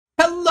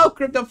Hello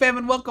crypto fam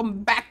and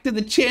welcome back to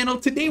the channel.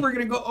 Today we're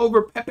going to go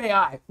over Pepe.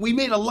 We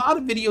made a lot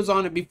of videos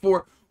on it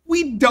before.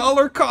 We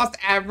dollar cost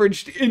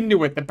averaged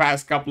into it the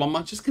past couple of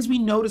months just because we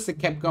noticed it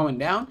kept going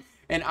down,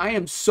 and I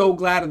am so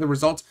glad of the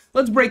results.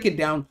 Let's break it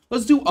down.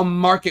 Let's do a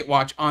market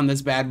watch on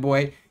this bad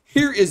boy.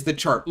 Here is the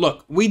chart.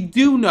 Look, we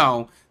do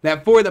know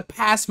that for the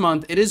past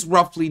month it is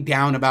roughly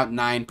down about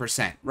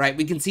 9%, right?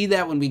 We can see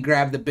that when we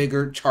grab the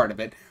bigger chart of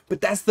it,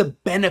 but that's the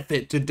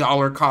benefit to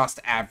dollar cost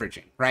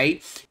averaging,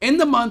 right? In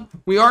the month,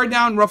 we are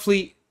down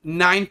roughly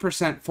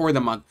 9% for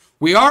the month.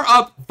 We are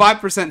up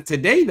 5%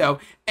 today though,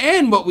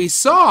 and what we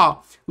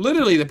saw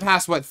literally the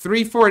past,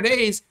 3-4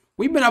 days,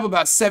 we've been up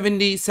about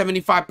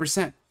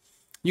 70-75%.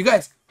 You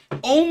guys,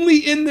 only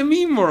in the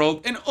meme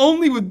world and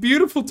only with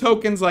beautiful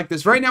tokens like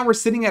this. Right now we're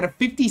sitting at a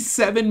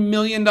 $57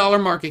 million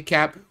market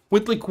cap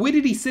with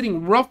liquidity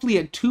sitting roughly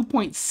at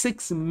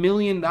 $2.6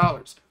 million.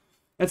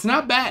 That's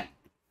not bad.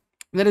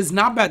 That is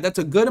not bad. That's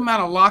a good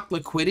amount of locked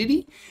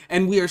liquidity,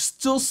 and we are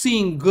still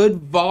seeing good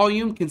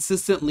volume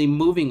consistently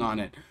moving on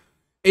it.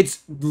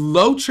 Its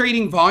low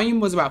trading volume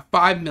was about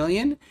 5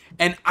 million,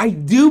 and I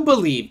do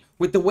believe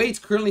with the way it's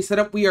currently set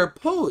up, we are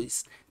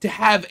poised to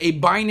have a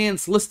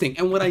Binance listing.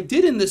 And what I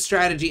did in this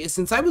strategy is,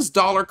 since I was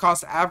dollar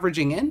cost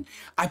averaging in,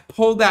 I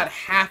pulled out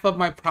half of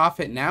my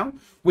profit now,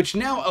 which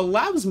now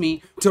allows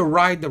me to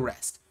ride the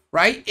rest.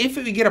 Right? If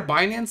we get a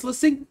Binance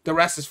listing, the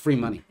rest is free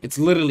money. It's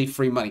literally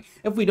free money.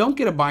 If we don't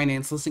get a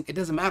Binance listing, it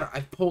doesn't matter.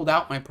 I've pulled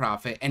out my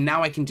profit, and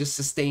now I can just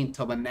sustain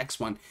till the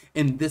next one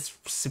in this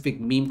specific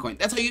meme coin.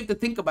 That's how you have to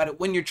think about it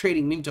when you're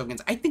trading meme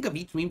tokens. I think of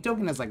each meme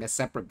token as like a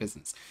separate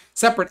business,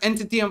 separate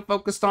entity I'm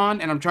focused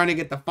on, and I'm trying to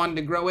get the fund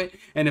to grow it.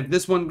 And if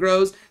this one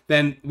grows,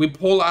 then we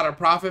pull out a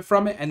profit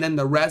from it, and then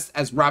the rest,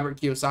 as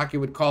Robert Kiyosaki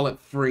would call it,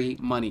 free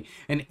money.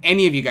 And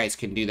any of you guys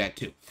can do that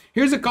too.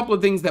 Here's a couple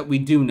of things that we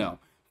do know.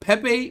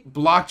 Pepe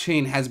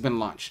blockchain has been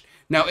launched.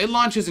 Now it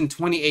launches in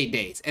 28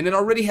 days and it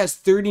already has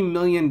 $30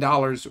 million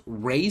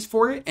raised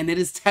for it, and it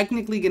is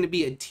technically going to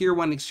be a tier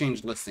 1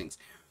 exchange listings.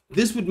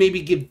 This would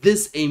maybe give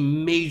this a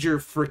major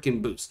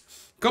freaking boost.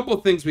 A couple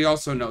of things we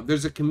also know.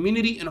 There's a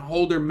community and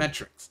holder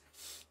metrics.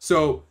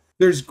 So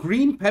there's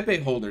green Pepe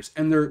holders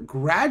and they're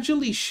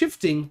gradually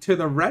shifting to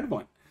the red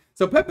one.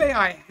 So Pepe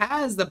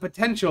has the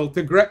potential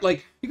to grab,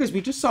 like, because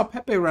we just saw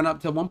Pepe run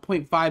up to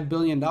 $1.5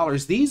 billion.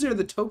 These are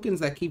the tokens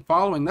that keep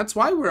following. That's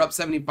why we're up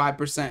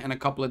 75% in a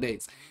couple of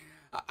days.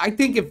 I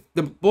think if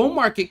the bull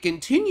market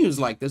continues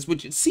like this,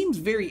 which it seems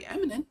very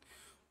imminent,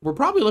 we're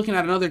probably looking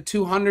at another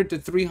 200 to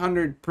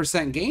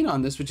 300% gain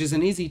on this, which is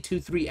an easy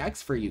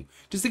 2-3x for you.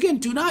 Just again,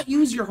 do not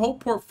use your whole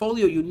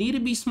portfolio. You need to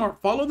be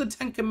smart. Follow the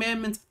 10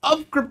 commandments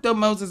of Crypto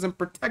Moses and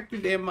protect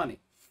your damn money.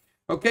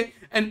 Okay?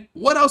 And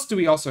what else do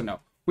we also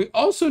know? We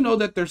also know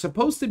that they're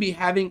supposed to be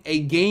having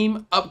a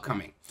game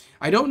upcoming.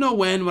 I don't know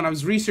when I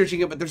was researching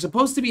it, but they're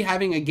supposed to be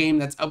having a game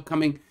that's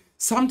upcoming.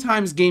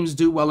 Sometimes games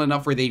do well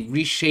enough where they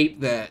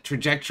reshape the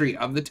trajectory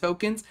of the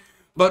tokens.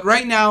 But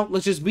right now,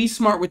 let's just be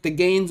smart with the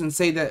gains and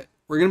say that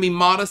we're going to be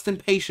modest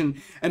and patient,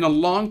 and a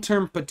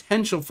long-term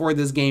potential for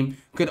this game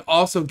could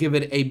also give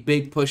it a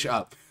big push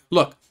up.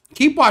 Look,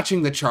 keep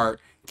watching the chart.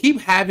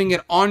 Keep having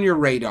it on your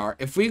radar.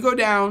 If we go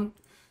down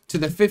to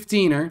the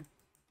 15er,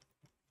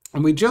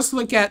 and we just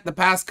look at the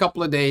past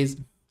couple of days,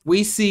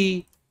 we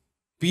see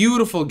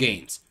beautiful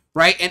gains,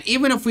 right? And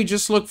even if we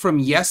just look from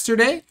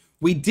yesterday,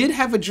 we did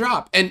have a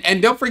drop.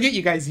 And don't forget,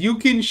 you guys, you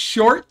can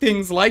short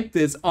things like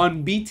this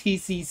on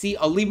BTCC.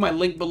 I'll leave my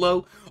link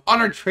below. On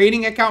our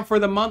trading account for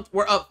the month,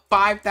 we're up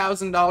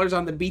 $5,000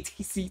 on the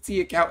BTCC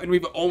account, and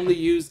we've only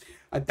used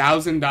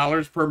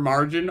 $1,000 per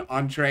margin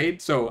on trade.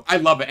 So I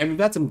love it. And we've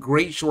had some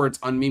great shorts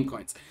on meme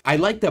coins. I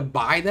like to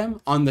buy them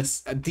on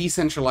the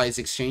decentralized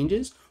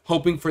exchanges,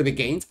 hoping for the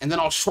gains, and then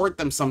I'll short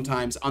them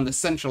sometimes on the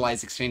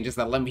centralized exchanges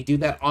that let me do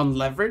that on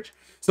leverage.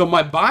 So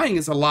my buying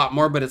is a lot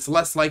more, but it's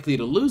less likely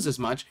to lose as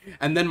much,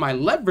 and then my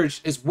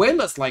leverage is way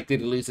less likely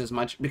to lose as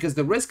much because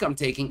the risk I'm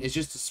taking is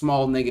just a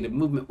small negative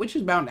movement, which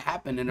is bound to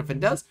happen. And if it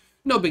does,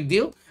 no big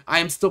deal. I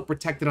am still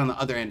protected on the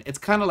other end. It's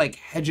kind of like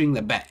hedging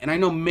the bet, and I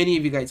know many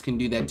of you guys can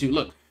do that too.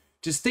 Look,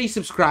 just stay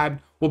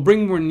subscribed. We'll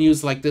bring more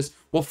news like this.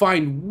 We'll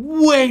find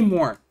way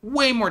more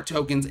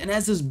tokens. And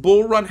as this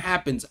bull run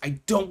happens, I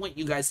don't want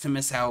you guys to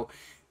miss out.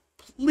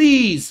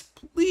 Please,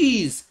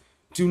 please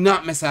do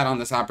not miss out on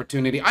this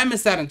opportunity. I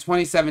missed out in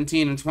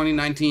 2017 and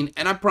 2019,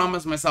 and I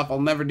promised myself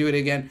I'll never do it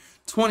again.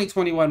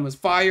 2021 was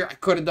fire. I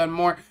could have done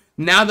more.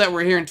 Now that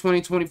we're here in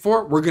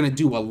 2024, we're going to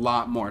do a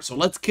lot more. So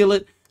let's kill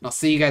it, and I'll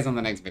see you guys on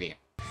the next video.